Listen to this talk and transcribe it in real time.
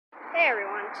Hey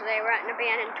everyone, today we're at an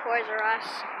abandoned Toys R Us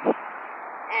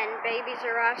and Babies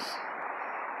R Us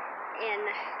in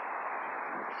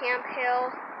Camp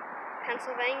Hill,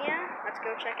 Pennsylvania. Let's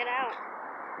go check it out.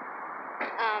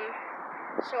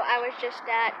 So I was just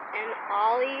at an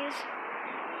Ollie's,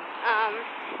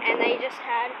 and they just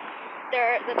had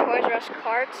the Toys R Us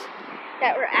carts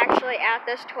that were actually at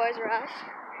this Toys R Us,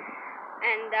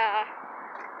 and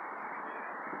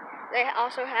they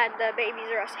also had the Babies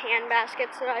R Us hand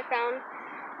baskets that I found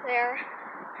there.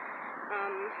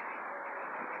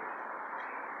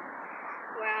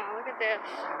 Wow, look at this.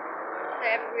 They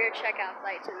have weird checkout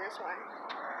lights in this one.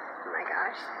 Oh my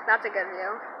gosh, that's a good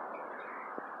view.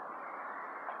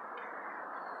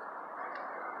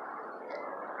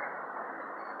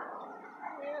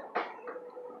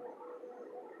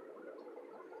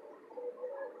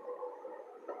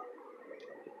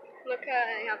 Look,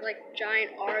 they have like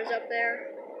giant R's up there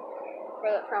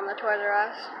from the Toys R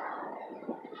Us.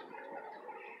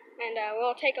 And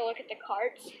we'll take a look at the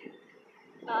carts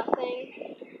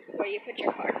thing, where you put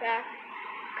your cart back.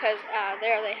 Because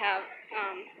there they have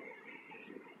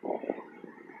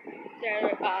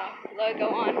their logo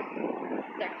on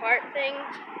their cart thing.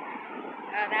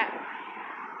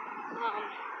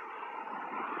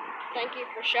 Thank you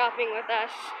for shopping with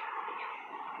us.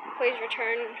 Please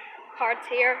return carts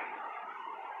here.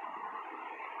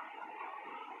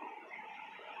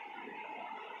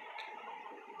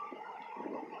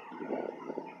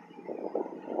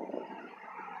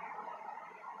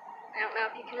 I don't know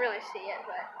if you can really see it,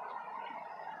 but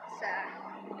it's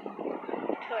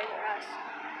Toys R Us.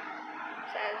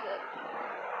 Says it.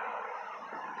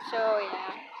 So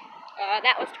yeah,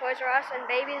 that was Toys R Us and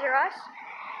Babies R Us.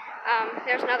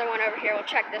 There's another one over here. We'll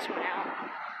check this one out.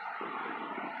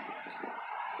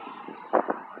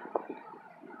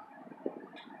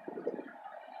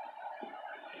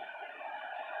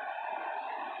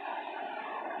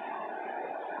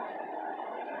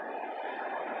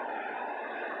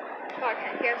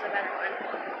 Okay, here's a better one.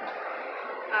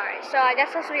 Alright, so I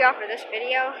guess this will be all for this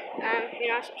video. If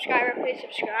you're not a subscriber, please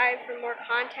subscribe for more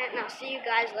content, and I'll see you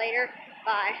guys later.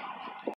 Bye.